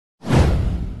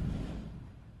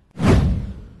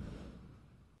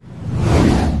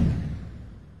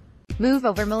Move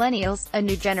over millennials, a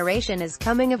new generation is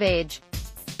coming of age.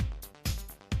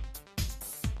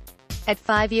 At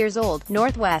 5 years old,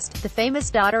 Northwest, the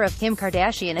famous daughter of Kim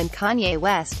Kardashian and Kanye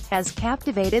West, has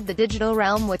captivated the digital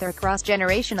realm with her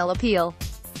cross-generational appeal.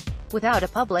 Without a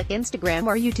public Instagram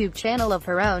or YouTube channel of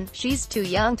her own, she's too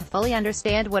young to fully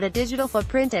understand what a digital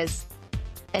footprint is.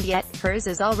 And yet, hers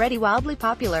is already wildly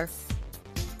popular.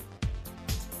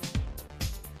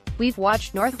 We've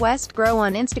watched Northwest grow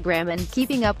on Instagram and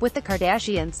Keeping Up with the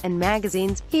Kardashians, and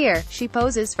magazines. Here, she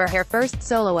poses for her first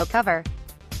solo cover.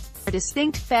 Her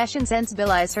distinct fashion sense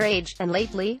belies her age, and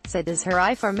lately, so does her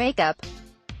eye for makeup.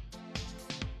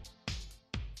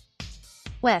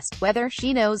 West, whether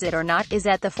she knows it or not, is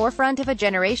at the forefront of a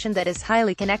generation that is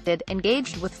highly connected,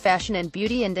 engaged with fashion and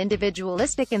beauty, and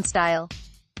individualistic in style.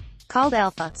 Called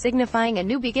Alpha, signifying a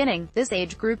new beginning, this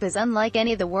age group is unlike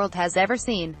any the world has ever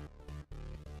seen.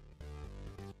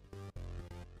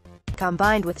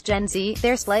 Combined with Gen Z,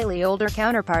 their slightly older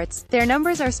counterparts, their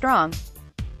numbers are strong.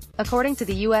 According to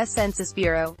the U.S. Census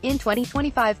Bureau, in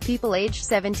 2025 people aged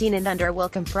 17 and under will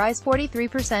comprise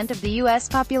 43% of the U.S.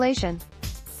 population.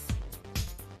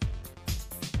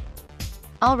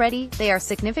 Already, they are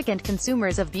significant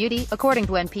consumers of beauty. According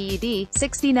to NPED,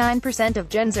 69% of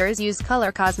Gen Zers use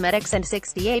color cosmetics and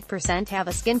 68% have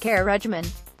a skincare regimen.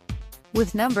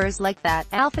 With numbers like that,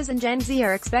 Alphas and Gen Z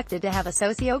are expected to have a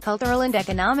socio-cultural and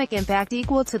economic impact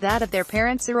equal to that of their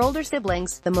parents or older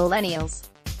siblings, the Millennials.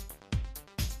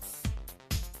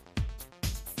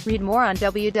 Read more on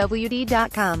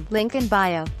wwd.com, link in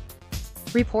bio.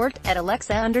 Report, at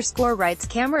Alexa_writes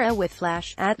camera with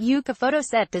flash, at Yuka Photo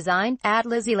Set Design, at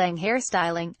Lizzie Lang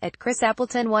Hairstyling, at Chris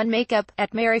Appleton 1 Makeup,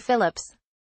 at Mary Phillips.